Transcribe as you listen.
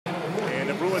And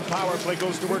the Bruin power play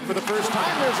goes to work for the first time.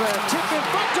 There's a tip in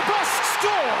front. DeBrusk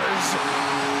scores!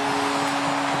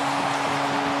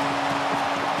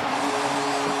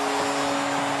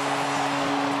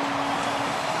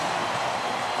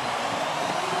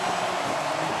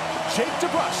 Jake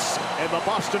DeBrusk and the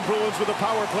Boston Bruins with a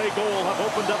power play goal have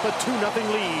opened up a 2-0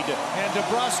 lead. And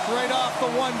DeBrusk right off the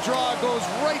one draw goes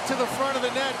right to the front of the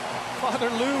net.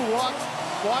 Father Lou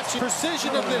watching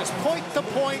precision of this, point to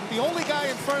point. The only guy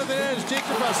in front of the net is Jake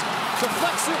DeBrusk.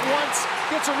 Deflects it once,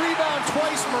 gets a rebound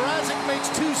twice. Mrazek makes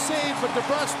 2 saves, but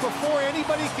DeBrusk, before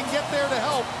anybody can get there to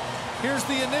help, here's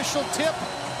the initial tip,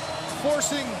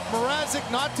 forcing Mrazek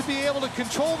not to be able to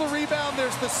control the rebound.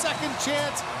 There's the second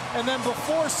chance, and then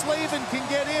before Slavin can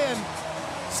get in,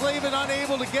 Slavin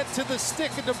unable to get to the stick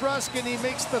of DeBrusk, and he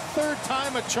makes the third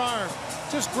time a charm.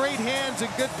 Just great hands and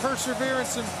good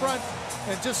perseverance in front,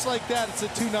 and just like that, it's a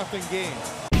 2-0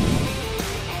 game.